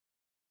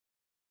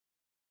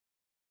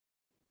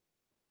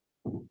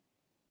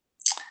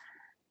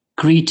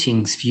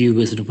Greetings,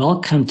 viewers, and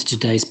welcome to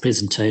today's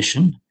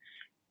presentation.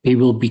 We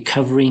will be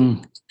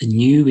covering the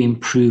new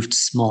improved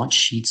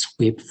Smartsheets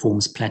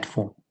Webforms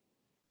platform.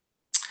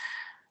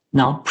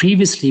 Now,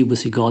 previously,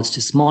 with regards to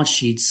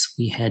Smartsheets,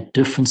 we had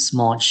different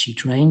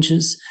Smartsheet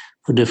ranges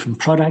for different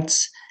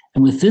products,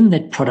 and within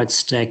that product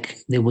stack,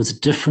 there was a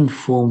different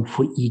form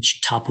for each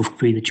type of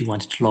query that you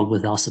wanted to log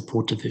with our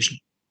support division.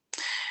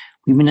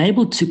 We've been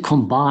able to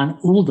combine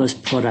all those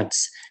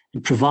products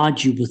and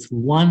provide you with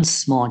one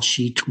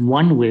Smartsheet,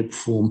 one web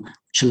form,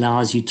 which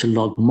allows you to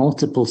log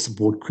multiple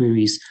support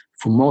queries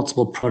for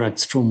multiple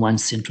products from one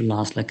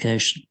centralized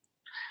location.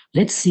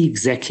 Let's see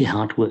exactly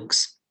how it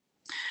works.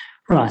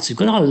 Right, so we've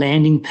got our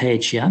landing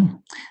page here,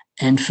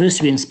 and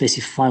first we're going to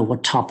specify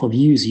what type of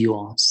user you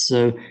are.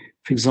 So,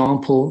 for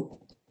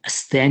example, a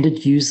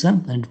standard user,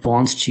 an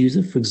advanced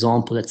user, for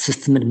example, a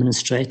system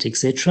administrator,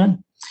 etc.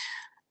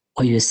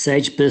 Are you a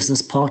Sage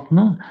business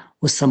partner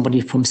or somebody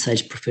from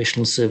Sage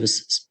Professional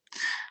Services?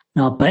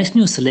 Now, based on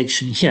your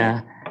selection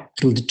here,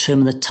 it'll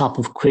determine the type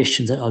of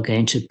questions that are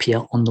going to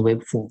appear on the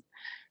web form.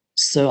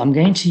 So I'm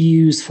going to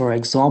use, for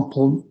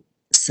example,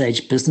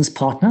 Sage Business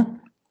Partner,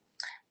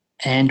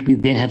 and we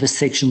then have a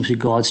section with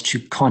regards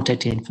to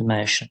contact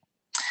information.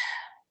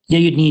 Here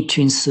you'd need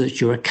to insert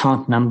your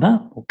account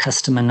number or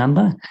customer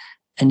number,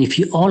 and if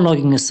you are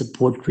logging a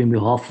support query on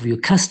behalf of your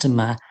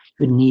customer,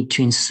 you would need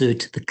to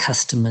insert the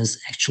customer's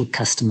actual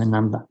customer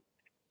number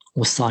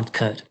or site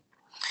code.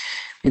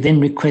 We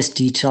then request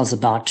details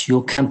about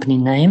your company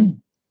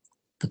name,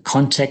 the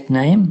contact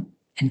name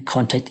and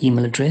contact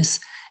email address,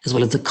 as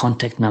well as the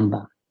contact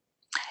number.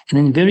 And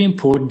then very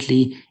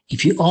importantly,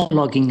 if you are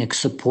logging a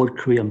support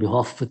query on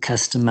behalf of a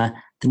customer,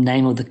 the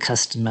name of the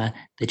customer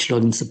that you're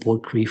logging the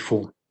support query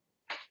for.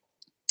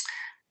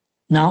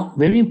 Now,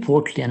 very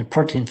importantly, under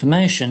product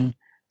information,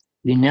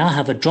 we now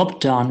have a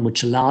drop-down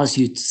which allows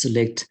you to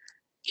select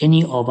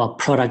any of our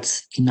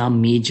products in our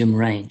medium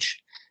range.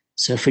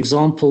 So, for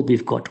example,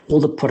 we've got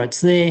all the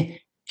products there,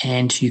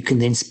 and you can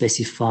then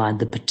specify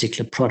the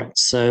particular product.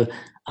 So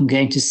I'm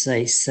going to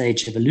say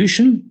Sage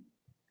Evolution.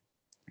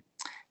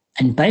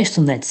 And based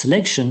on that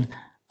selection,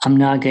 I'm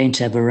now going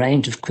to have a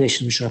range of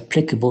questions which are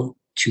applicable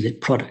to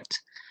that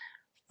product.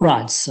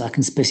 Right, so I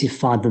can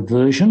specify the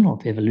version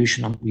of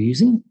Evolution I'm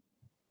using,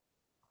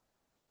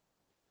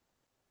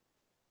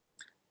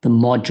 the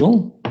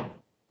module,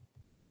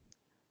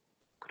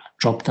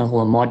 drop down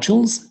all the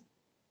modules,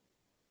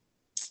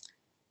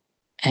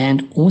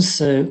 and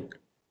also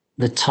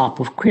the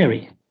type of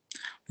query.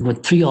 We've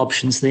got three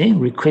options there: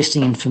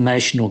 requesting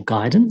information or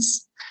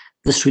guidance.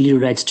 This really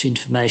relates to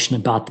information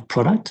about the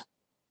product.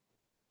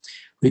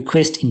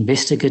 Request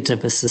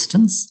investigative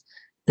assistance.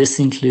 This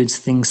includes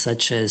things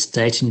such as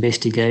data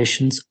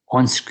investigations,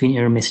 on-screen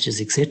error messages,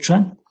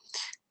 etc.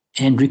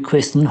 And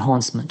request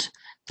enhancement.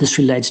 This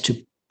relates to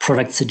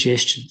product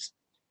suggestions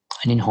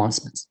and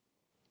enhancements.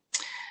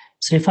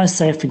 So if I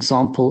say, for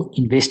example,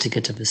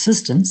 investigative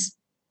assistance,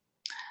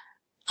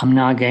 I'm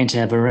now going to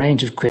have a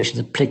range of questions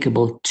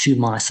applicable to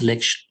my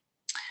selection.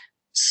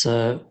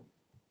 So,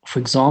 for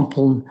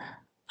example,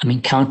 I'm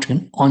encountering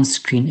an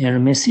on-screen error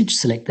message,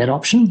 select that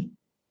option.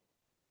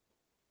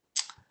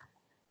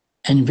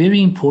 And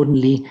very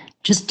importantly,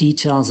 just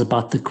details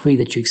about the query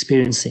that you're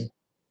experiencing.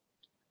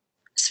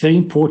 It's very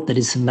important that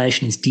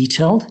information is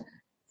detailed,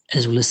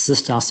 as will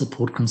assist our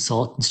support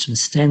consultants to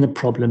understand the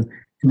problem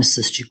and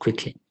assist you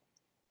quickly.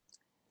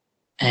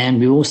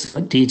 And we also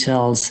got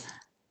details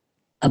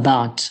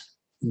about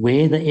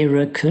where the error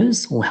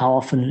occurs or how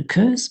often it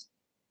occurs,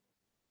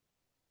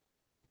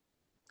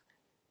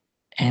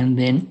 and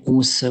then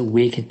also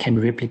where it can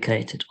be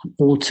replicated on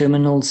all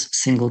terminals,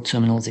 single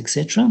terminals,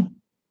 etc.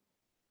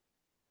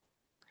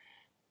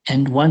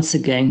 And once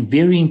again,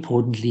 very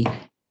importantly,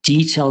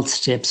 detailed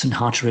steps on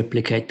how to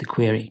replicate the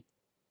query.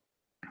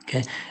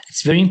 Okay,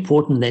 it's very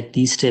important that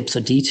these steps are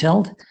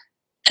detailed,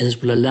 as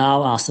it will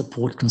allow our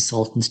support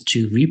consultants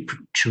to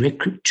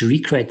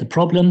recreate the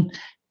problem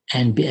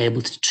and be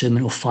able to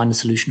determine or find a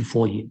solution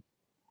for you.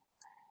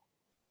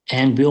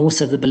 And we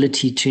also have the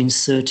ability to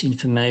insert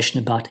information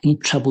about any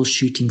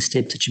troubleshooting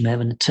steps that you may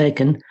have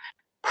undertaken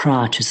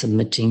prior to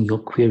submitting your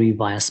query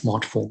via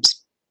SmartForms.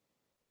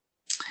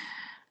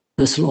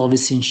 This will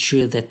obviously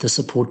ensure that the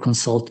support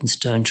consultants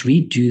don't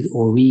redo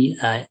or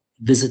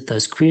revisit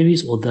those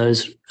queries or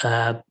those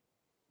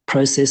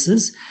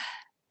processes,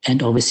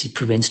 and obviously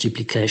prevents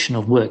duplication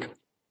of work.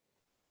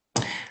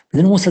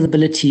 Then also the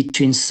ability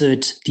to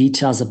insert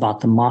details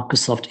about the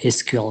Microsoft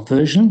SQL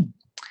version,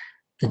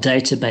 the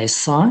database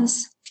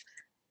size,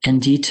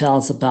 and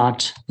details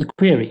about the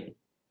query.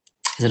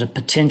 Is it a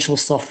potential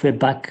software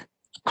bug,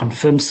 a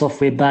confirmed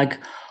software bug,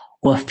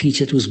 or a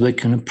feature that was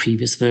working on a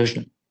previous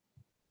version?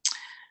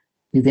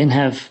 We then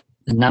have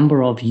the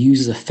number of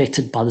users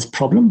affected by this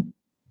problem,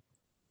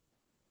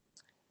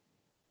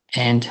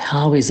 and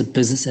how is the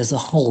business as a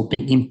whole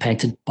being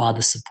impacted by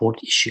the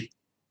support issue.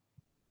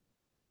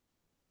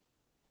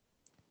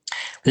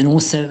 Then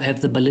also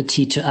have the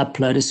ability to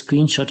upload a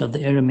screenshot of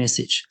the error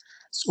message.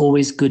 It's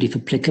always good, if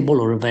applicable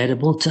or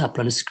available, to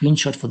upload a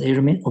screenshot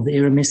of the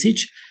error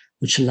message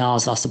which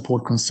allows our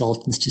support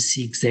consultants to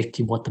see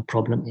exactly what the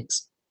problem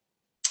is.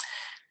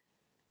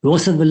 We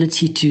also have the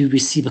ability to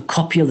receive a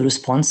copy of the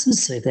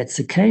responses. So if that's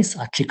the case,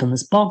 I click on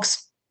this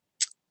box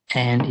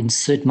and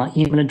insert my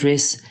email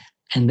address,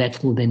 and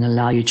that will then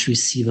allow you to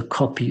receive a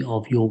copy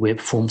of your web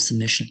form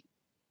submission.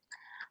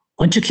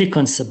 Once you click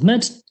on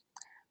submit,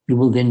 you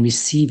will then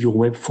receive your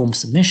web form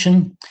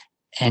submission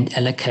and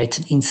allocate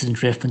an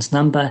incident reference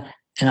number,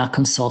 and our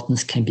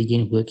consultants can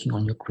begin working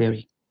on your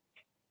query.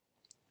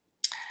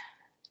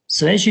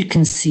 So as you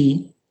can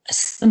see, a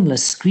similar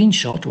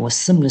screenshot or a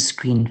similar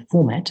screen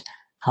format.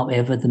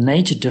 However, the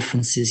major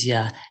difference is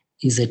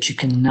that you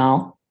can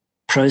now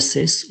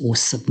process or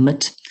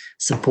submit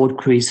support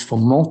queries for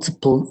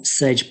multiple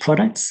Sage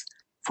products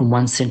from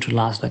one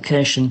centralized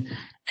location,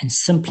 and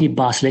simply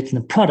by selecting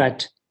the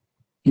product,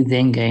 you're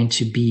then going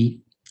to be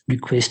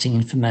requesting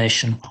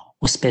information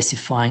or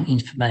specifying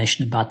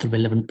information about the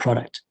relevant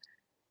product.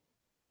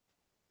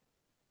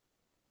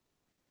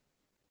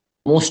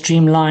 More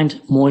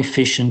streamlined, more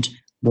efficient,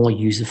 more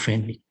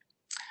user-friendly.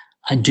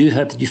 I do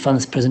hope that you found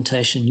this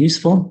presentation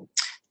useful.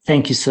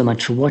 Thank you so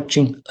much for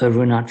watching.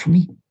 Over and out from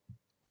me.